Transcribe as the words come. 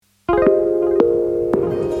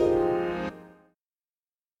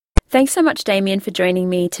Thanks so much, Damien, for joining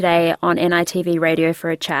me today on NITV Radio for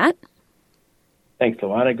a chat. Thanks,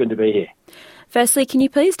 Luana. Good to be here. Firstly, can you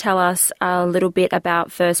please tell us a little bit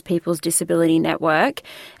about First Peoples Disability Network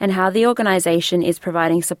and how the organisation is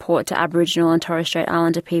providing support to Aboriginal and Torres Strait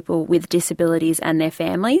Islander people with disabilities and their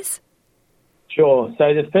families? Sure.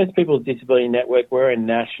 So the First Peoples Disability Network, we're a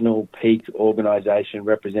national peak organisation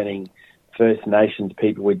representing First Nations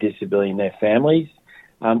people with disability and their families.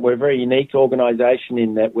 We're a very unique organisation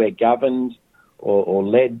in that we're governed or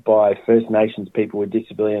led by First Nations people with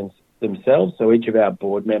disabilities themselves. So each of our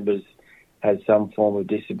board members has some form of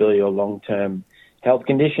disability or long-term health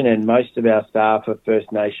condition, and most of our staff are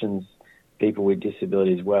First Nations people with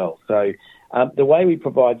disability as well. So the way we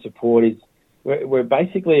provide support is we're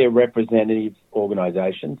basically a representative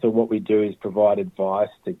organisation. So what we do is provide advice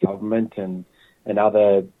to government and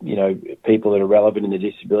other, people that are relevant in the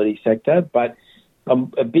disability sector. But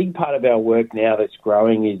a big part of our work now that's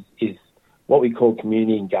growing is what we call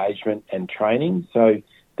community engagement and training. So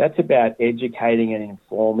that's about educating and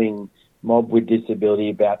informing mob with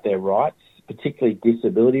disability about their rights, particularly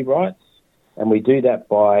disability rights. And we do that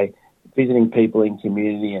by visiting people in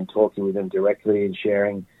community and talking with them directly and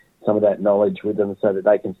sharing some of that knowledge with them so that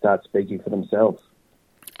they can start speaking for themselves.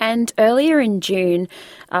 And earlier in June,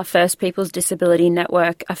 First Peoples Disability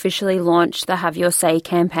Network officially launched the Have Your Say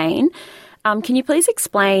campaign. Can you please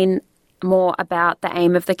explain more about the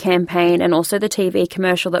aim of the campaign and also the TV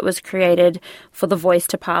commercial that was created for the Voice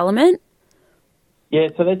to Parliament? Yeah,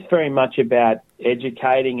 so that's very much about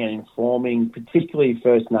educating and informing, particularly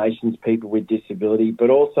First Nations people with disability, but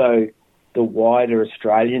also the wider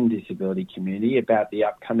Australian disability community about the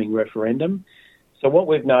upcoming referendum. So what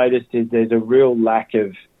we've noticed is there's a real lack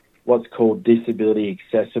of what's called disability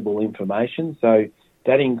accessible information. So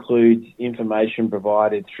that includes information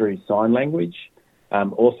provided through sign language,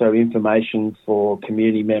 also information for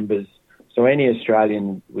community members. So any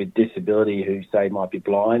Australian with disability who, say, might be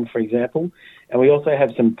blind, for example. And we also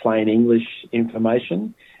have some plain English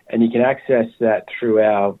information, and you can access that through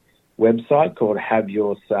our website called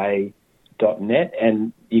haveyoursay.net,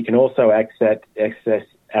 and you can also access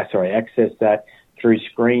that through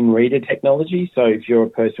screen reader technology. So if you're a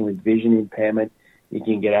person with vision impairment, you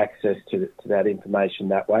can get access to that information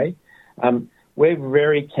that way. We're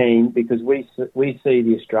very keen because we see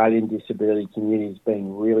the Australian disability community as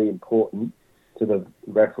being really important to the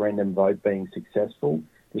referendum vote being successful.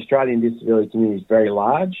 The Australian disability community is very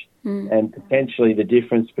large, and potentially the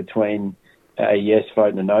difference between a yes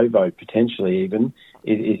vote and a no vote, potentially even,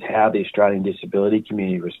 is how the Australian disability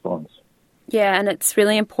community responds. Yeah, and it's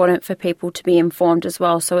really important for people to be informed as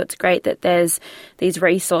well. So it's great that there's these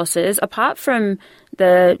resources. Apart from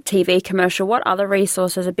the TV commercial, what other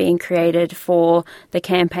resources are being created for the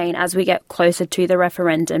campaign as we get closer to the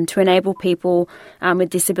referendum to enable people with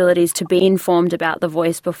disabilities to be informed about the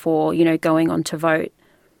Voice before, going on to vote?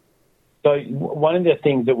 So one of the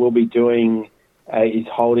things that we'll be doing is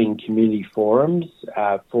holding community forums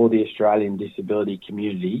for the Australian disability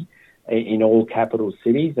community in all capital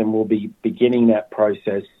cities, and we'll be beginning that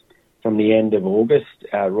process from the end of August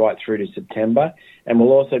right through to September, and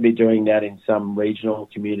we'll also be doing that in some regional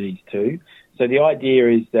communities too. So the idea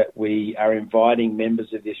is that we are inviting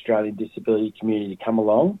members of the Australian disability community to come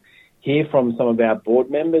along, hear from some of our board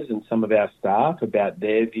members and some of our staff about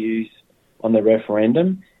their views on the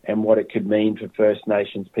referendum and what it could mean for First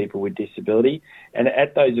Nations people with disability. And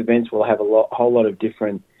at those events, we'll have a whole lot of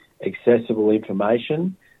different accessible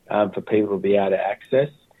information for people to be able to access.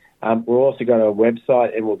 We're also got a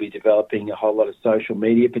website, and we'll be developing a whole lot of social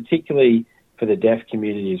media, particularly for the deaf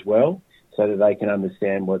community as well, so that they can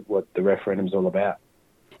understand what the referendum's all about.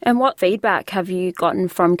 And what feedback have you gotten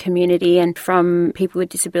from community and from people with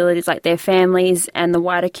disabilities, like their families and the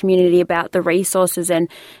wider community, about the resources? And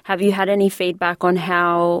have you had any feedback on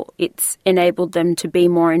how it's enabled them to be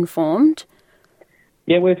more informed?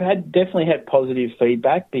 Yeah, we've definitely had positive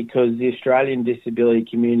feedback because the Australian disability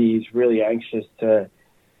community is really anxious to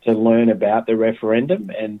learn about the referendum,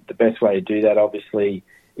 and the best way to do that, obviously,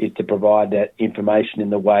 is to provide that information in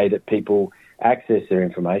the way that people access their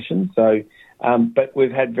information. So, but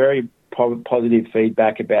we've had very positive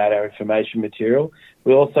feedback about our information material.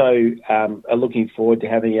 We also are looking forward to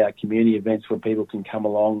having our community events where people can come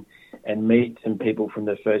along and meet some people from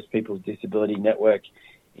the First Peoples Disability Network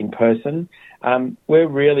in person.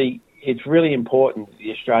 It's really important that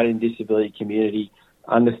the Australian disability community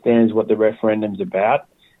understands what the referendum's about.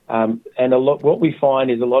 And what we find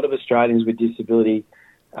is a lot of Australians with disability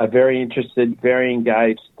are very interested, very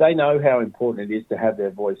engaged. They know how important it is to have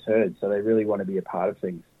their voice heard, so they really want to be a part of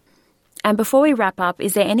things. And before we wrap up,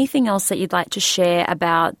 is there anything else that you'd like to share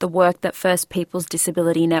about the work that First Peoples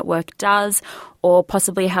Disability Network does, or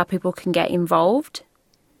possibly how people can get involved?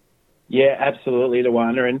 Yeah, absolutely,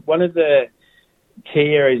 Luana. And one of the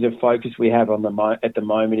key areas of focus we have at the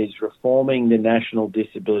moment is reforming the National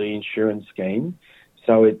Disability Insurance Scheme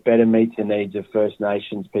so it better meets the needs of First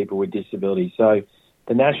Nations people with disabilities. So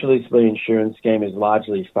the National Disability Insurance Scheme has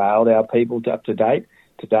largely failed our people to date.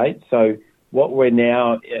 So what we're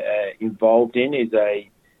now involved in is a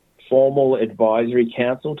formal advisory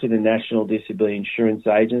council to the National Disability Insurance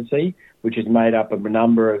Agency, which is made up of a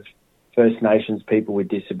number of First Nations people with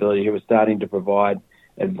disability who are starting to provide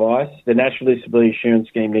advice. The National Disability Insurance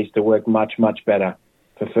Scheme needs to work much, much better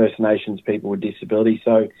for First Nations people with disability.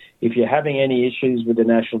 So if you're having any issues with the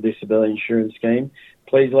National Disability Insurance Scheme,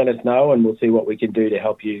 please let us know and we'll see what we can do to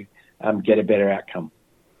help you get a better outcome.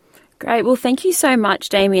 Great. Well, thank you so much,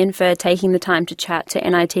 Damien, for taking the time to chat to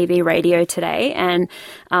NITV Radio today, and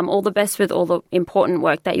all the best with all the important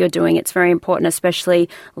work that you're doing. It's very important, especially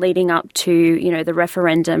leading up to, the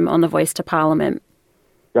referendum on the Voice to Parliament.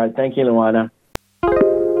 Great. Thank you, Luana.